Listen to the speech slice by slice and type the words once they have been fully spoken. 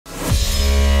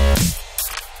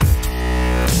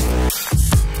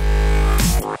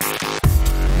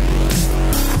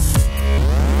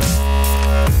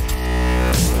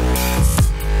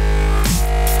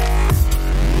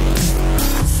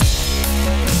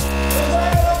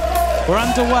We're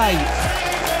underway.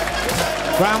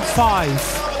 Round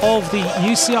 5 of the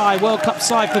UCI World Cup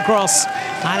Cyclo-cross,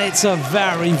 and it's a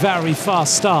very, very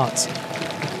fast start.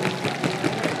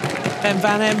 Then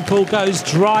Van Empel goes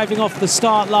driving off the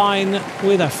start line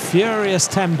with a furious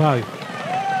tempo. You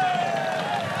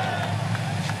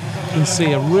can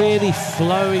see a really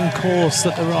flowing course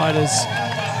that the riders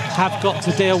have got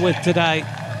to deal with today.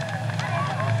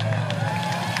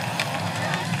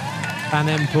 Van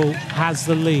Empel has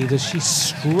the lead as she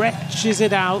stretches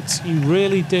it out. You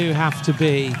really do have to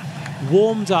be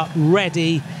warmed up,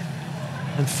 ready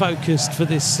and focused for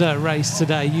this race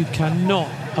today. You cannot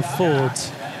afford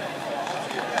to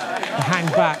hang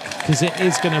back because it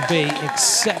is going to be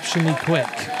exceptionally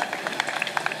quick.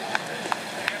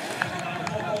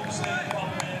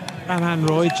 Van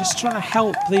Anrooy just trying to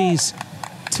help these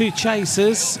two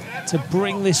chasers to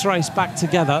bring this race back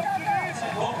together.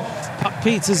 Puck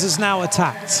Peters is now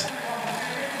attacked.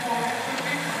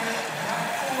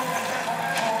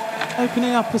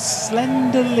 Opening up a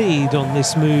slender lead on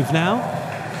this move now.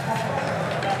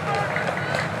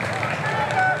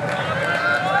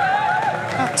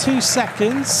 About 2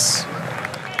 seconds.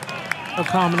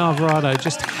 Carmen Alvarado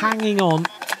just hanging on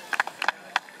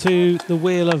to the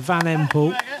wheel of Van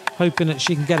Empel, hoping that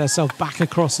she can get herself back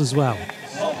across as well.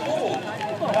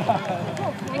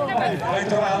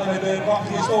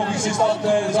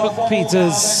 Puck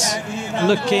Peters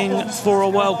looking for a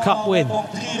World Cup win.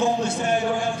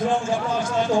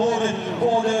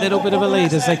 Little bit of a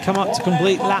lead as they come up to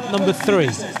complete lap number 3.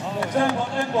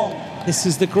 This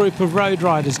is the group of road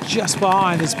riders just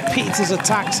behind as Peters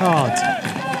attacks hard.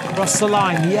 Across the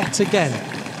line yet again.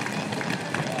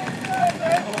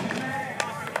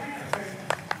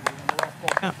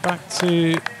 Back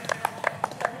to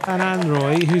Van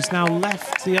Anrooy, who's now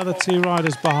left the other two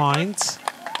riders behind.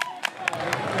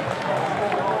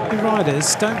 The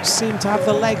riders don't seem to have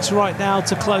the legs right now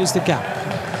to close the gap.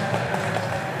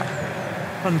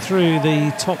 Run through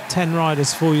the top 10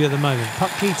 riders for you at the moment.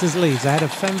 Puck Peters leads ahead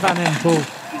of Fem Van Empel.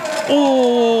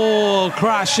 Oh,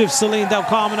 crash of Celine Del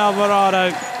Carmen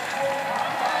Alvarado.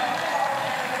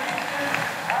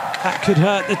 That could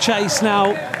hurt the chase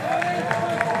now.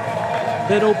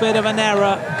 Little bit of an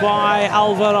error by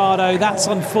Alvarado. That's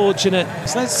unfortunate.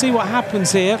 So let's see what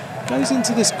happens here. Goes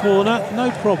into this corner,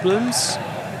 no problems.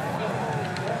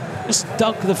 Just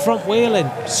dug the front wheel in,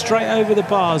 straight over the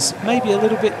bars. Maybe a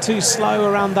little bit too slow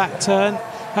around that turn,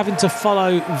 having to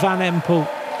follow Van Empel.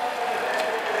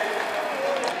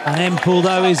 Van Empel,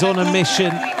 though, is on a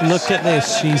mission. Look at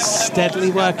this. She's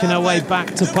steadily working her way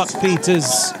back to Puck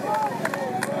Peters.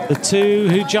 The two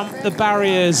who jumped the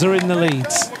barriers are in the lead.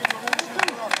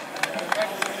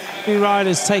 Two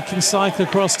riders taking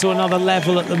cyclocross to another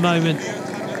level at the moment.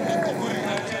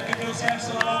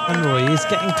 Anrooy is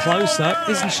getting closer,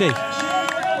 isn't she?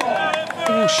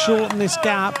 She will shorten this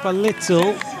gap a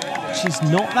little. She's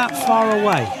not that far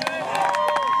away.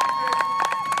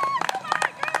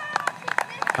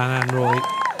 Van Anrooy,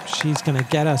 she's going to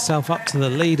get herself up to the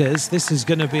leaders. This is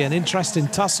going to be an interesting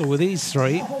tussle with these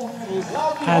three.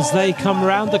 As they come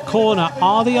round the corner,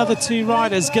 are the other two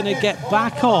riders going to get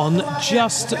back on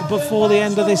just before the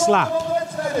end of this lap?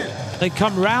 They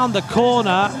come round the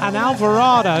corner and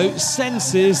Alvarado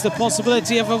senses the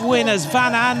possibility of a win as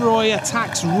Van Anrooy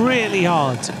attacks really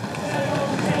hard.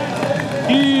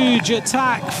 Huge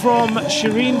attack from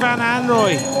Shireen Van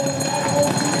Anrooy.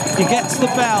 He gets the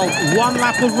bell, 1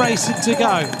 lap of racing to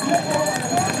go.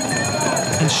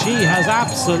 And she has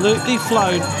absolutely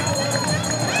flown.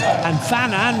 And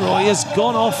Van Anrooy has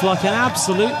gone off like an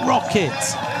absolute rocket.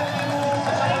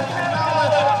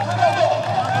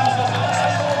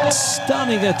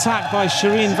 Stunning attack by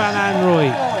Shireen Van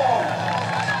Anrooy.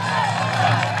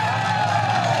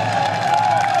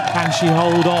 Can she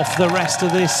hold off the rest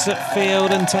of this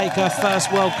field and take her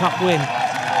first World Cup win?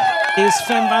 Is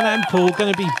Fem Van Empel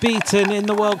going to be beaten in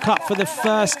the World Cup for the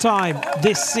first time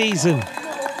this season?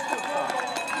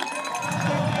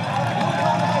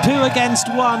 2 against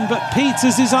 1, but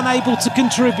Peters is unable to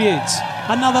contribute.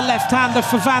 Another left-hander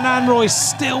for Van Anrooy,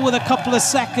 still with a couple of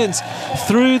seconds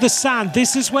through the sand.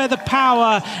 This is where the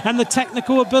power and the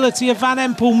technical ability of Van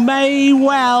Empel may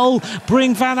well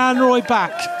bring Van Anrooy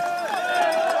back.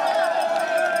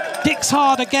 Kicks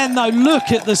hard again, though.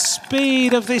 Look at the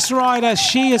speed of this rider.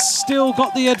 She has still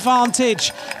got the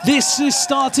advantage. This is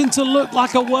starting to look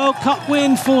like a World Cup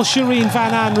win for Shireen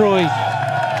Van Anrooy.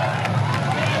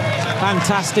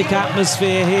 Fantastic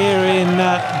atmosphere here in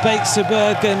Beekse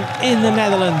Bergen in the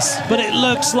Netherlands. But it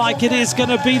looks like it is going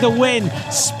to be the win.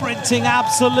 Sprinting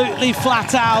absolutely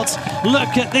flat out.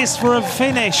 Look at this for a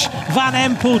finish. Van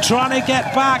Empel trying to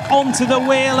get back onto the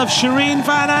wheel of Shireen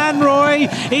Van Anrooy.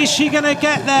 Is she going to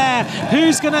get there?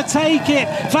 Who's going to take it?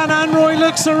 Van Anrooy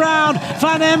looks around.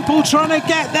 Van Empel trying to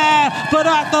get there. But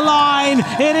at the line,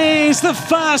 it is the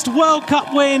first World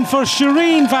Cup win for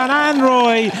Shireen Van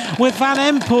Anrooy, with Van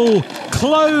Empel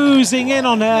closing in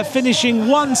on her, finishing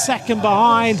 1 second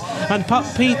behind, and Puck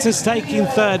Peters taking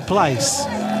third place.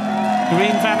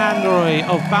 Shireen Van Anrooy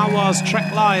of Baloise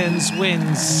Trek Lions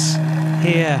wins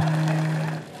here.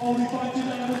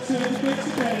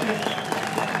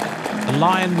 The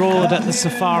lion roared at the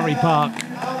safari park.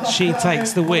 She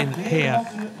takes the win here.